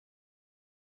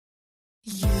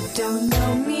don't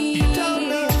know me. You don't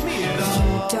know me at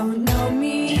all. You don't know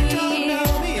me. You don't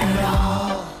know me at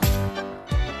all.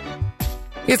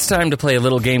 It's time to play a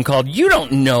little game called You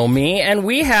Don't Know Me, and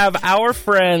we have our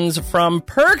friends from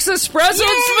Perks Espresso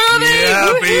Smoothies!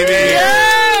 Yeah, baby!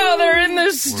 Yeah, they're in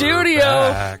the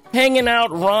studio hanging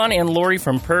out. Ron and Lori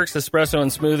from Perks Espresso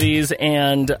and Smoothies,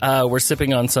 and we're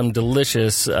sipping on some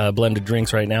delicious blended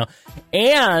drinks right now.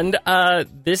 And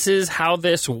this is how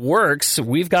this works.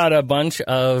 We've got a bunch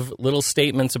of little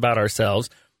statements about ourselves.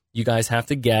 You guys have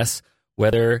to guess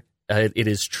whether it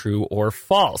is true or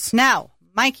false. Now,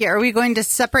 Mikey, are we going to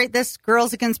separate this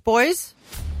girls against boys?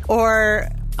 Or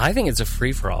I think it's a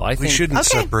free-for-all. We shouldn't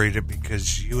separate it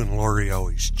because you and Lori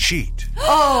always cheat.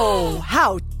 Oh,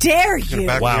 how dare you? Gonna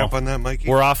back me up on that, Mikey?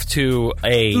 We're off to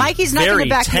a Mikey's not very gonna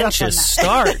back you up on tense that.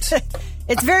 start.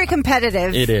 It's very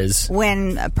competitive. It is.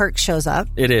 When Perk shows up.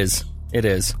 It is. It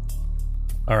is.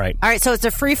 All right. All right, so it's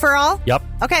a free-for-all? Yep.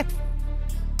 Okay.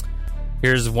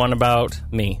 Here's one about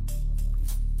me.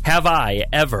 Have I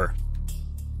ever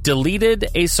deleted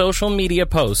a social media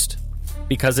post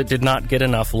because it did not get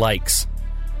enough likes?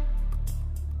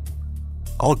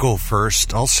 I'll go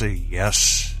first. I'll say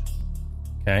yes.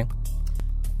 Okay.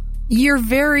 You're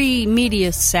very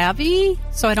media savvy,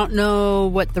 so I don't know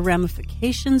what the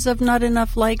ramifications of not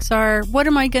enough likes are. What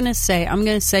am I going to say? I'm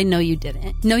going to say, no, you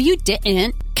didn't. No, you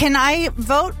didn't. Can I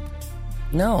vote?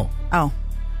 No. Oh.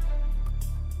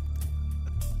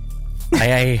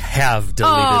 I have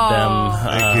deleted them.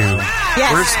 Thank you.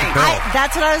 Yes. Where's the bell?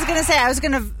 That's what I was going to say. I was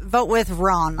going to vote with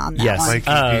Ron on that Yes. one.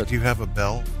 Mikey, do you have a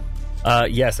bell?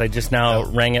 Yes, I just now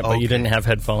rang it, but you Okay. didn't have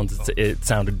headphones. It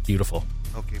sounded beautiful.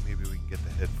 Okay, maybe we can get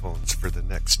the headphones for the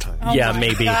next time. Yeah,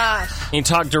 maybe. Gosh. You can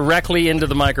talk directly into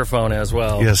the microphone as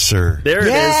well. Yes, sir. There it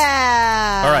is.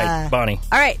 Yeah. All right, Bonnie.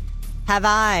 All right. Have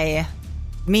I,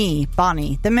 me,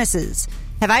 Bonnie, the Mrs.,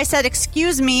 have I said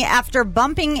excuse me after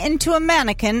bumping into a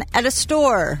mannequin at a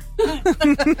store?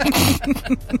 I'm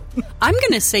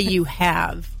going to say you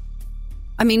have.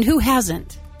 I mean, who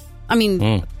hasn't? I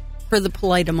mean, for the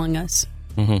polite among us.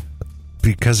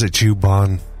 Because it's you,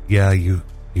 Bon. Yeah, you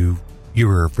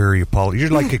were very apologetic.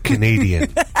 You're like a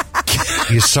Canadian.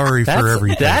 You're sorry for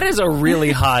everything. That is a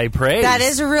really high praise. That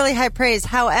is a really high praise.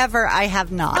 However, I have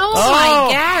not. Oh,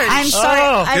 my gosh. I'm sorry.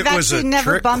 I've It was actually a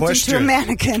never trick bumped question. into a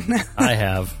mannequin. I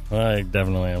have. I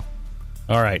definitely have.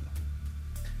 All right.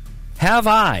 Have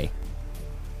I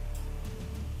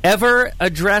ever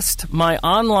addressed my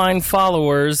online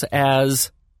followers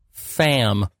as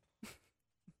fam?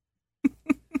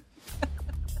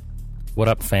 What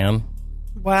up, fam?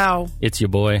 Wow. It's your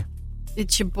boy.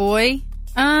 It's your boy.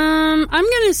 I'm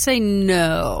going to say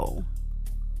no,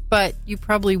 but you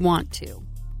probably want to.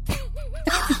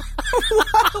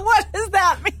 What does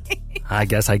that mean? I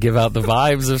guess I give out the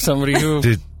vibes of somebody who...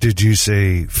 Did you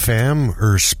say fam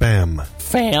or spam?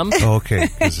 Fam. Okay,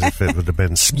 because if it would have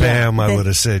been spam, I would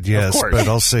have said yes, course. but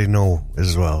I'll say no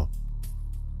as well.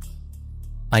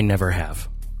 I never have.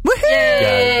 Woohoo!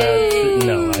 Yeah,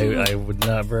 no, I would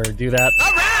never do that.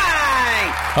 All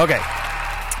right. Okay.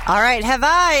 All right. Have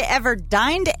I ever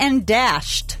dined and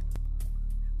dashed?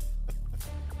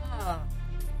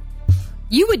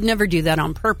 You would never do that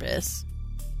on purpose.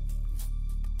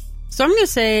 So I'm going to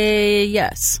say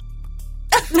yes.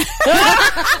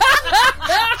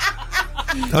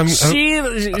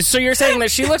 So you're saying that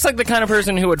she looks like the kind of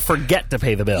person who would forget to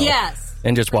pay the bill. Yes.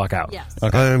 And just walk out. Yes.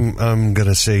 Okay. I'm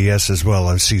gonna say yes as well.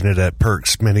 I've seen it at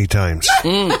Perks many times.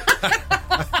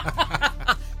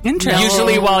 Interesting.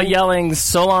 Usually while yelling,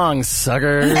 "So long,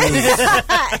 suckers."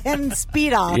 And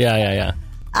speed off. Yeah.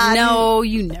 No,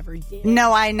 you never did.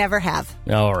 No, I never have.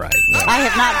 All right. No. I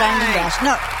have not dined and dashed.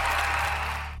 No.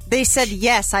 They said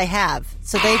yes, I have.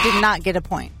 So they did not get a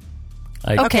point.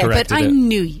 I Okay, but corrected I it.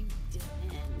 knew you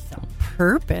didn't on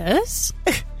purpose.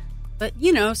 But,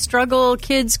 struggle,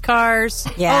 kids, cars.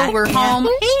 Yeah. Oh, we're Yeah. home.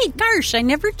 Hey, gosh, I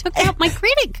never took out my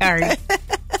credit card.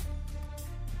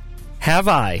 Have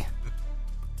I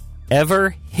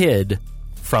ever hid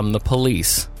from the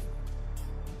police?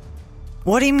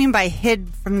 What do you mean by hid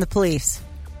from the police?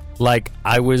 Like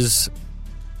I was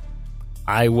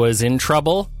in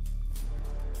trouble.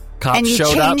 Cops And you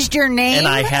showed up, changed your name? and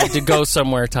I had to go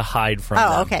somewhere to hide from them.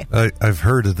 Oh, okay. I've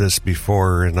heard of this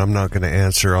before, and I'm not going to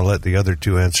answer. I'll let the other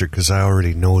two answer because I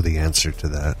already know the answer to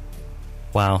that.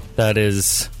 Wow, that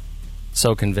is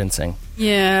so convincing.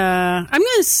 Yeah. I'm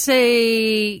going to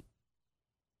say,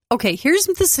 okay, here's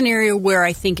the scenario where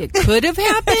I think it could have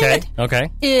happened. Okay.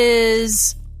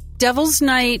 Is Devil's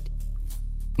Night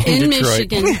in Detroit.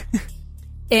 Michigan,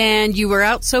 and you were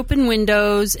out soaping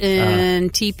windows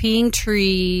and TPing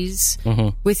trees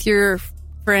with your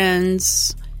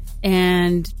friends,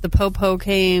 and the po-po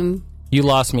came, You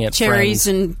lost me at cherries Friends.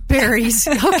 and berries.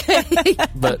 Okay.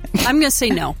 But I'm going to say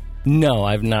no. no,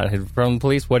 I've not hid from the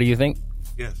police. What do you think?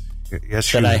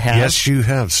 Yes, That I have? Yes, you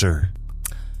have, sir.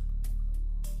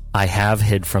 I have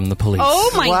hid from the police.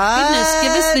 Oh, my What? goodness.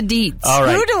 Give us the deeds. All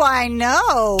right. Who do I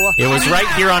know? It was right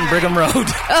here on Brigham Road.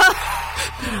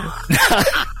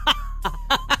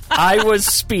 I was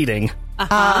speeding.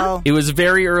 Oh. It was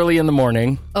very early in the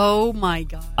morning. Oh, my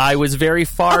God. I was very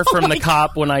far from the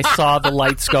cop when I saw the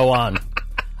lights go on.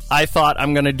 I thought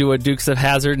I'm going to do a Dukes of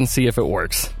Hazzard and see if it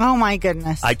works. Oh, my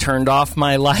goodness. I turned off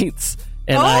my lights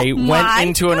and I my went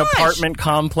into an gosh. apartment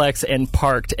complex and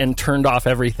parked and turned off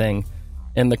everything.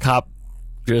 And the cop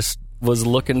just was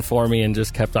looking for me and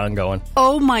just kept on going.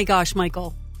 Oh, my gosh,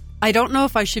 Michael. I don't know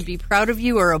if I should be proud of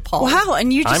you or appalled. Wow,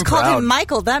 and you just I'm called proud. him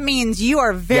Michael. That means you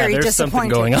are very there's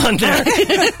disappointed. something going on there.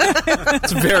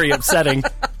 It's very upsetting.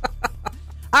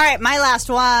 All right, my last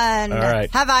one. All right.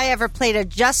 Have I ever played a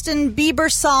Justin Bieber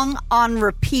song on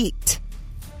repeat?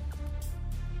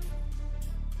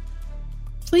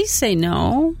 Please say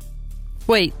no.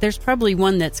 Wait, there's probably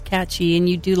one that's catchy and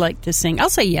you do like to sing. I'll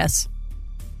say yes.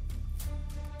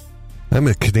 I'm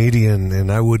a Canadian,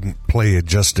 and I wouldn't play a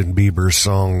Justin Bieber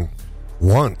song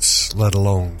once, let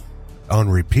alone on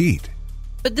repeat.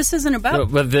 But this isn't about...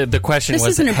 But the question This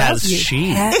was, isn't about has you.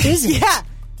 she? Is it?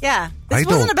 Yeah. This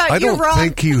wasn't about I you, don't Ron.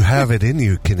 think you have it in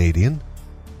you, Canadian.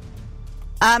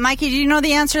 Mikey, do you know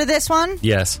the answer to this one?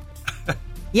 Yes.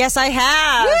 Yes, I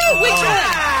have.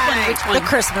 Which one? The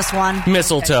Christmas one.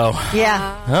 Mistletoe.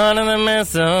 Yeah. Under the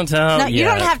mistletoe. No, you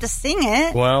Yeah. don't have to sing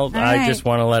it. Well, All I right. just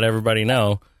want to let everybody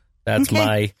know that's Okay.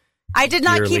 my... I did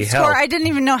not yearly keep score. help. I didn't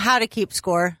even know how to keep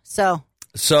score. So,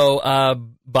 So,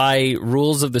 by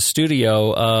rules of the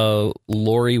studio,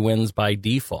 Lori wins by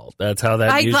default. That's how that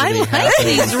I usually like happens.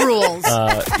 these rules.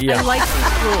 Yeah. I like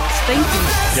these rules. Thank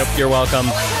you. Yep, you're welcome.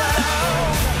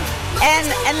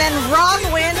 and then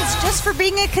Ron wins just for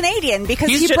being a Canadian because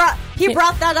He's he ju-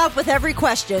 brought that up with every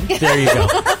question. There you go.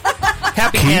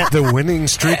 Happy Keep the winning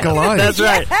streak alive. That's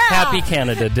right. Yeah. Happy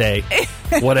Canada Day.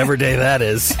 Whatever day that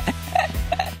is.